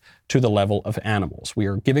ourselves to the level of animals. We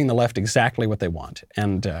are giving the left exactly what they want.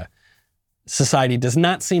 And society does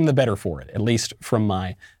not seem the better for it, at least from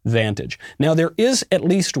my vantage. Now, there is at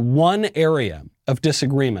least one area of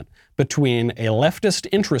disagreement between a leftist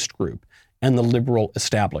interest group and the liberal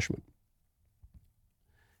establishment.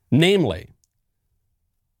 Namely,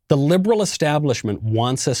 the liberal establishment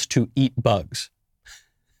wants us to eat bugs.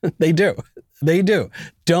 They do. They do.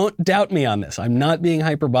 Don't doubt me on this. I'm not being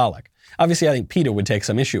hyperbolic. Obviously, I think PETA would take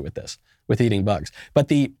some issue with this, with eating bugs. But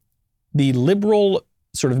the liberal,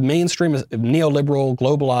 sort of mainstream, neoliberal,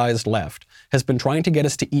 globalized left has been trying to get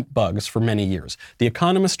us to eat bugs for many years. The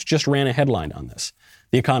Economist just ran a headline on this.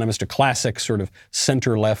 The Economist, a classic sort of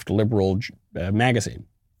center-left liberal magazine.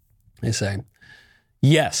 They say,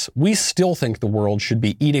 yes, we still think the world should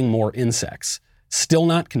be eating more insects. Still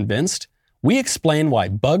not convinced? We explain why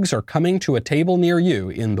bugs are coming to a table near you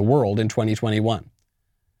in The World in 2021.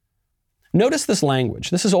 Notice this language.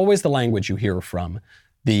 This is always the language you hear from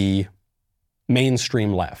the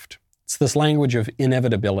mainstream left. It's this language of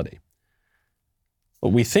inevitability.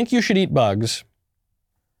 Well, we think you should eat bugs.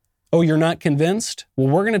 Oh, you're not convinced? Well,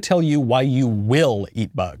 we're going to tell you why you will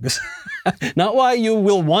eat bugs. Not why you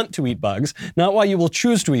will want to eat bugs, not why you will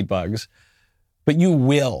choose to eat bugs, but you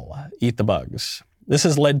will eat the bugs. This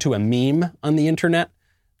has led to a meme on the internet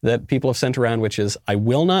that people have sent around, which is, I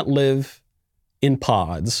will not live in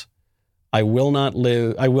pods. I will not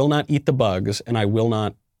eat the bugs, and I will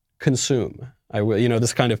not consume. I will,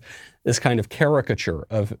 this kind of caricature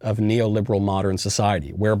of neoliberal modern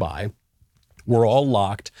society, whereby we're all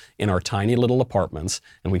locked in our tiny little apartments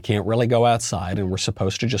and we can't really go outside, and we're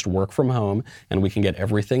supposed to just work from home, and we can get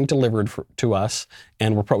everything delivered to us,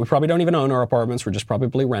 and we probably don't even own our apartments. We're just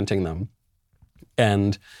probably renting them.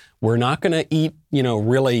 And we're not going to eat,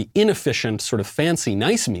 really inefficient, sort of fancy,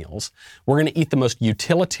 nice meals. We're going to eat the most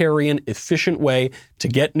utilitarian, efficient way to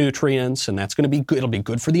get nutrients, and that's going to be good. It'll be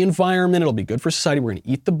good for the environment. It'll be good for society. We're going to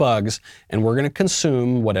eat the bugs, and we're going to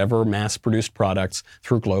consume whatever mass-produced products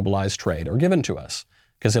through globalized trade are given to us,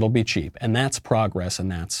 because it'll be cheap. And that's progress,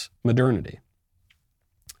 and that's modernity.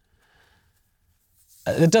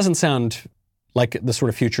 It doesn't sound like the sort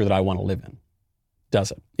of future that I want to live in,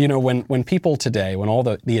 does it? When people today, when all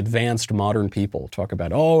the advanced modern people talk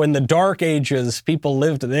about, in the Dark Ages, people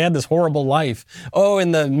they had this horrible life. Oh,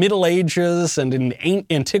 in the Middle Ages and in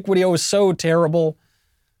antiquity, it was so terrible.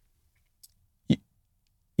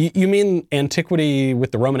 You mean antiquity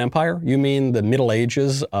with the Roman Empire? You mean the Middle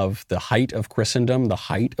Ages of the height of Christendom, the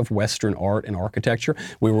height of Western art and architecture,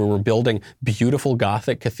 where we were building beautiful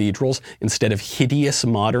Gothic cathedrals instead of hideous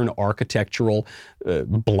modern architectural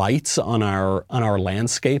blights on our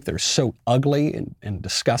landscape? They're so ugly and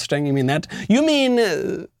disgusting. You mean that? You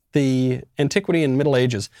mean the antiquity and Middle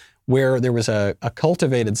Ages, where there was a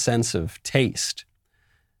cultivated sense of taste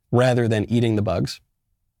rather than eating the bugs?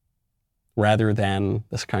 Rather than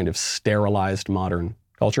this kind of sterilized modern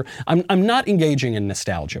culture. I'm not engaging in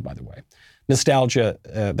nostalgia, by the way. Nostalgia,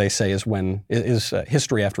 they say, is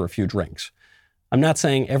history after a few drinks. I'm not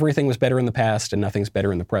saying everything was better in the past and nothing's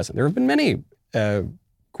better in the present. There have been many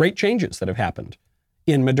great changes that have happened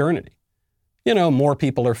in modernity. You know, more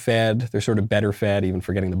people are fed. They're sort of better fed, even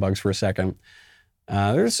forgetting the bugs for a second.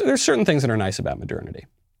 There's certain things that are nice about modernity.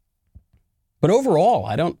 But overall,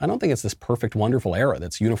 I don't think it's this perfect, wonderful era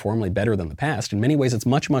that's uniformly better than the past. In many ways, it's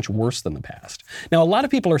much, much worse than the past. Now, a lot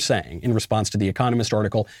of people are saying, in response to the Economist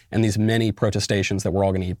article and these many protestations that we're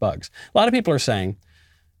all going to eat bugs, a lot of people are saying,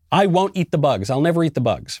 I won't eat the bugs. I'll never eat the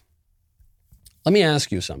bugs. Let me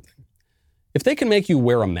ask you something. If they can make you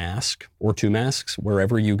wear a mask or two masks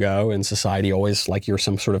wherever you go in society, always like you're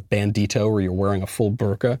some sort of bandito or you're wearing a full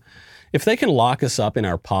burqa, if they can lock us up in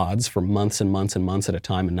our pods for months and months and months at a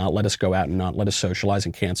time and not let us go out and not let us socialize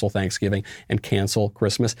and cancel Thanksgiving and cancel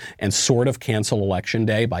Christmas and sort of cancel Election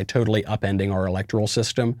Day by totally upending our electoral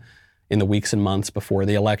system in the weeks and months before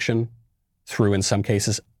the election through, in some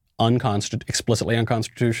cases, explicitly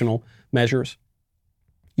unconstitutional measures,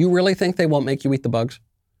 you really think they won't make you eat the bugs?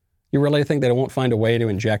 You really think they won't find a way to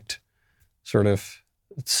inject sort of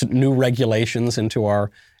new regulations into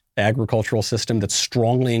our agricultural system that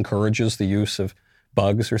strongly encourages the use of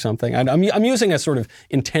bugs or something? I'm using a sort of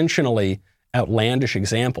intentionally outlandish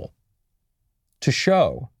example to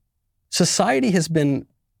show society has been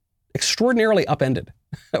extraordinarily upended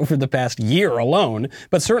over the past year alone,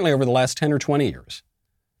 but certainly over the last 10 or 20 years.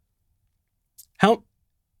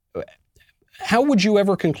 How would you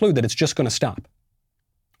ever conclude that it's just going to stop?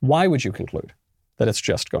 Why would you conclude that it's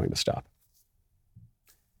just going to stop?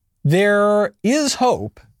 There is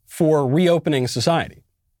hope for reopening society.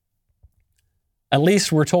 At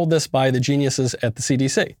least we're told this by the geniuses at the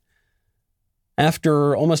CDC.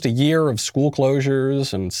 After almost a year of school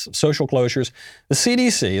closures and social closures, the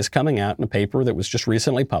CDC is coming out in a paper that was just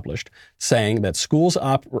recently published saying that schools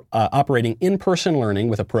operating in-person learning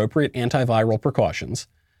with appropriate antiviral precautions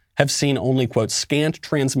have seen only, quote, scant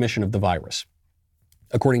transmission of the virus,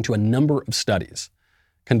 according to a number of studies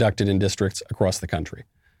conducted in districts across the country.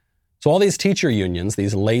 So all these teacher unions,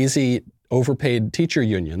 these lazy, overpaid teacher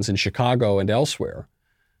unions in Chicago and elsewhere,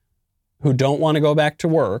 who don't want to go back to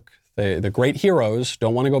work, the great heroes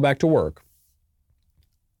don't want to go back to work,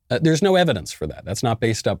 there's no evidence for that. That's not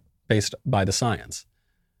based by the science.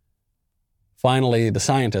 Finally, the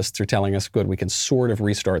scientists are telling us, good, we can sort of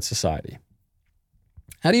restart society.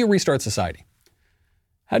 How do you restart society?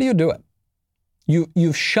 How do you do it?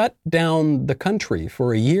 You've shut down the country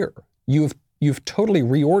for a year. You've totally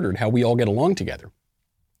reordered how we all get along together.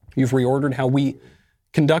 You've reordered how we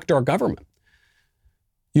conduct our government.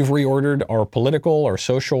 You've reordered our political, our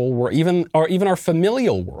social, even our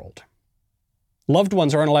familial world. Loved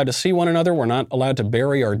ones aren't allowed to see one another. We're not allowed to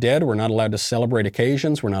bury our dead. We're not allowed to celebrate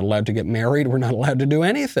occasions. We're not allowed to get married. We're not allowed to do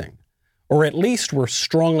anything. Or at least we're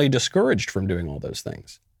strongly discouraged from doing all those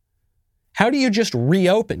things. How do you just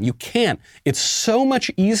reopen? You can't. It's so much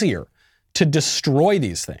easier to destroy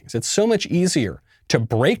these things. It's so much easier to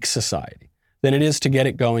break society than it is to get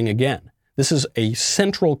it going again. This is a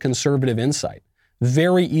central conservative insight.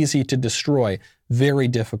 Very easy to destroy, very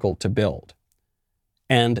difficult to build.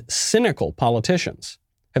 And cynical politicians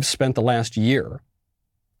have spent the last year,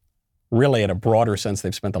 really in a broader sense,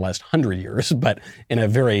 they've spent the last 100 years, but in a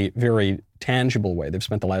very, very tangible way, they've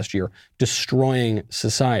spent the last year destroying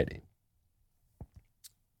society.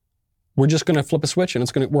 We're just going to flip a switch and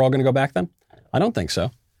we're all going to go back then? I don't think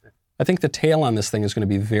so. I think the tail on this thing is going to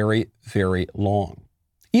be very, very long.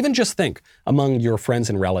 Even just think among your friends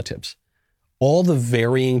and relatives, all the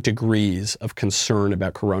varying degrees of concern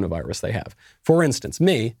about coronavirus they have. For instance,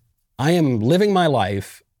 me, I am living my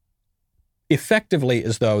life effectively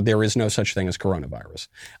as though there is no such thing as coronavirus.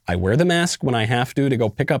 I wear the mask when I have to go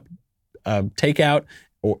pick up takeout,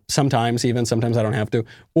 or sometimes I don't have to,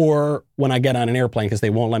 or when I get on an airplane because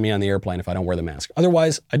they won't let me on the airplane if I don't wear the mask.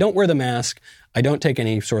 Otherwise, I don't wear the mask. I don't take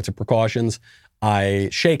any sorts of precautions. I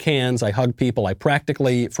shake hands. I hug people. I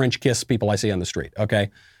practically French kiss people I see on the street,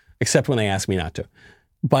 okay? Except when they ask me not to.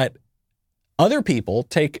 But other people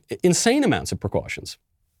take insane amounts of precautions.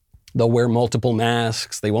 They'll wear multiple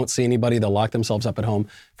masks. They won't see anybody. They'll lock themselves up at home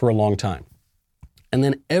for a long time. And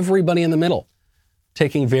then everybody in the middle,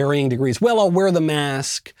 taking varying degrees. Well, I'll wear the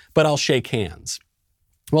mask, but I'll shake hands.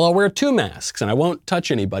 Well, I'll wear 2 masks and I won't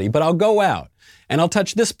touch anybody, but I'll go out and I'll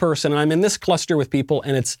touch this person and I'm in this cluster with people,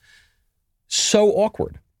 and it's so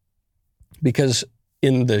awkward because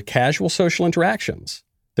in the casual social interactions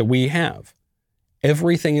that we have,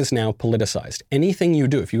 everything is now politicized. Anything you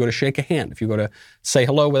do, if you go to shake a hand, if you go to say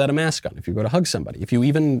hello without a mask on, if you go to hug somebody, if you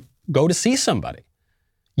even go to see somebody,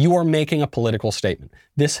 you are making a political statement.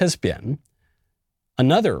 This has been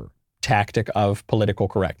another tactic of political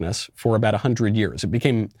correctness for about 100 years. It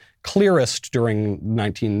became clearest during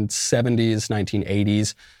 1970s,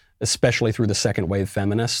 1980s, especially through the second wave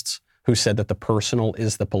feminists who said that the personal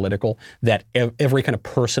is the political, that every kind of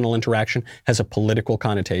personal interaction has a political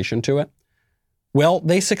connotation to it. Well,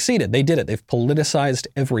 they succeeded. They did it. They've politicized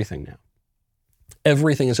everything now.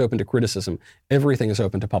 Everything is open to criticism. Everything is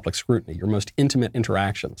open to public scrutiny, your most intimate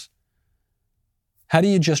interactions. How do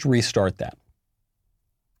you just restart that?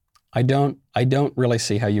 I don't really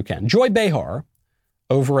see how you can. Joy Behar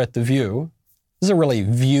over at The View, this is a really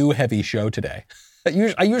View-heavy show today.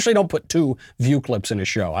 I usually don't put 2 View clips in a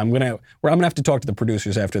show. I'm gonna have to talk to the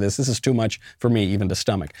producers after this. This is too much for me even to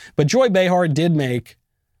stomach. But Joy Behar did make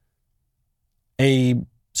a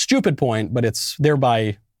stupid point, but it's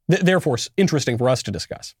therefore interesting for us to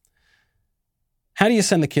discuss. How do you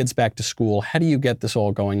send the kids back to school? How do you get this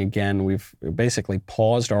all going again? We've basically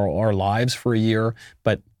paused our lives for a year,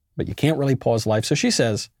 but you can't really pause life. So she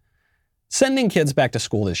says, sending kids back to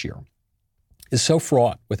school this year is so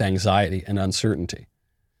fraught with anxiety and uncertainty.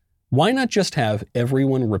 Why not just have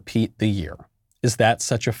everyone repeat the year? Is that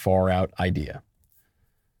such a far out idea?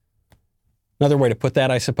 Another way to put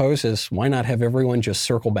that, I suppose, is why not have everyone just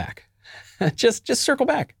circle back? just circle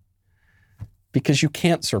back. Because you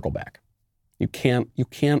can't circle back. You can't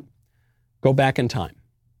go back in time.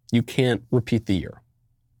 You can't repeat the year.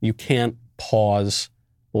 You can't pause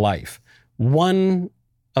life. One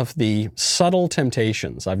of the subtle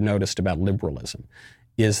temptations I've noticed about liberalism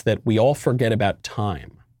is that we all forget about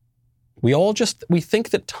time. We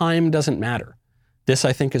think that time doesn't matter. This,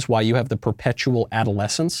 I think, is why you have the perpetual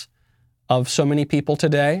adolescence of so many people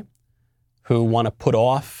today who want to put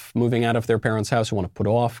off moving out of their parents' house, who want to put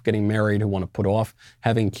off getting married, who want to put off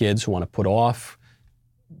having kids, who want to put off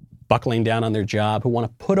buckling down on their job, who want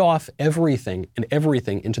to put off everything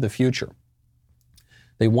into the future.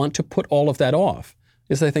 They want to put all of that off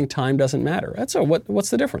because they think time doesn't matter. That's what's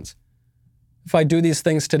the difference? If I do these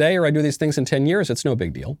things today or I do these things in 10 years, it's no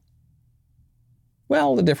big deal.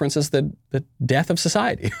 Well, the difference is the death of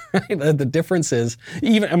society, right? The difference is,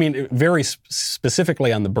 very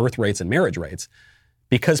specifically on the birth rates and marriage rates,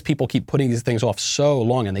 because people keep putting these things off so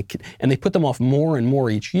long and they put them off more and more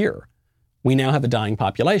each year, we now have a dying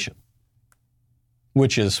population,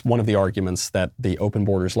 which is one of the arguments that the open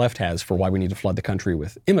borders left has for why we need to flood the country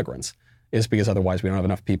with immigrants, is because otherwise we don't have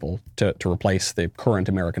enough people to replace the current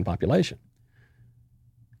American population.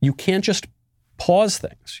 You can't just pause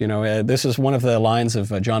things. This is one of the lines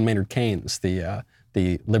of John Maynard Keynes, the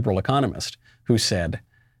liberal economist, who said,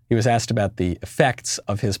 he was asked about the effects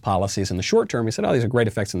of his policies in the short term. He said, these are great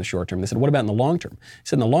effects in the short term. They said, what about in the long term? He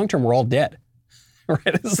said, in the long term, we're all dead. Right?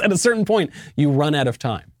 At a certain point, you run out of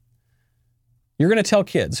time. You're going to tell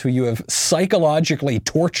kids who you have psychologically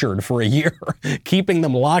tortured for a year, keeping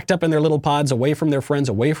them locked up in their little pods, away from their friends,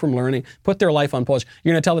 away from learning, put their life on pause.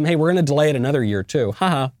 You're going to tell them, hey, we're going to delay it another year too.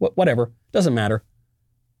 Whatever. Doesn't matter.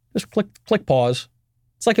 Just click pause.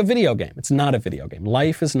 It's like a video game. It's not a video game.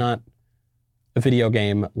 Life is not a video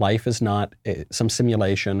game. Life is not some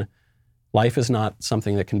simulation. Life is not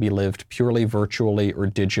something that can be lived purely virtually or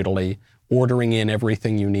digitally, ordering in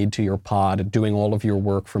everything you need to your pod, doing all of your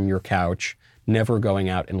work from your couch, never going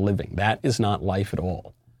out and living. That is not life at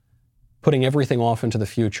all. Putting everything off into the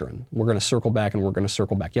future, and we're going to circle back and we're going to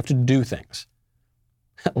circle back. You have to do things.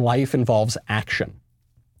 Life involves action,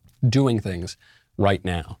 doing things right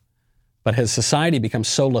now. But has society become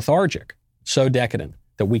so lethargic, so decadent,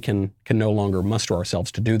 that we can no longer muster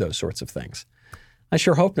ourselves to do those sorts of things? I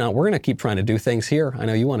sure hope not. We're going to keep trying to do things here. I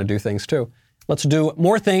know you want to do things too. Let's do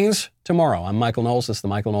more things tomorrow. I'm Michael Knowles. This is The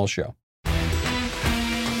Michael Knowles Show.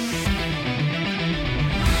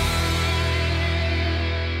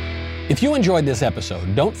 If you enjoyed this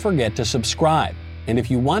episode, don't forget to subscribe. And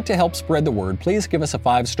if you want to help spread the word, please give us a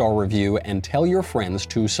 5-star review and tell your friends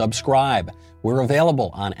to subscribe. We're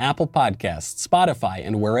available on Apple Podcasts, Spotify,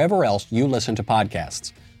 and wherever else you listen to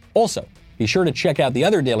podcasts. Also, be sure to check out the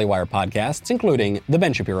other Daily Wire podcasts, including The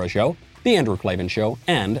Ben Shapiro Show, The Andrew Klavan Show,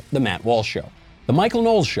 and The Matt Walsh Show. The Michael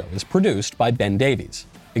Knowles Show is produced by Ben Davies.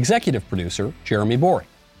 Executive producer, Jeremy Boring.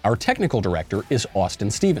 Our technical director is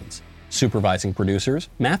Austin Stevens. Supervising producers,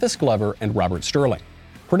 Mathis Glover and Robert Sterling.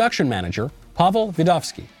 Production manager, Pavel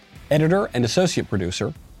Vidovsky. Editor and associate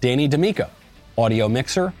producer, Danny D'Amico. Audio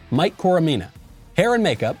mixer, Mike Coromina. Hair and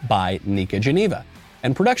makeup by Nika Geneva.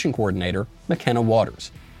 And production coordinator, McKenna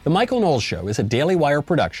Waters. The Michael Knowles Show is a Daily Wire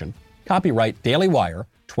production. Copyright Daily Wire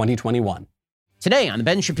 2021. Today on The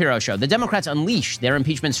Ben Shapiro Show, the Democrats unleash their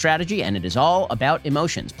impeachment strategy, and it is all about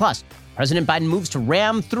emotions. Plus, President Biden moves to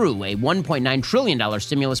ram through a $1.9 trillion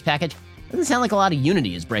stimulus package Doesn't sound like a lot of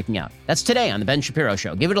unity is breaking out. That's today on The Ben Shapiro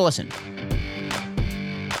Show. Give it a listen.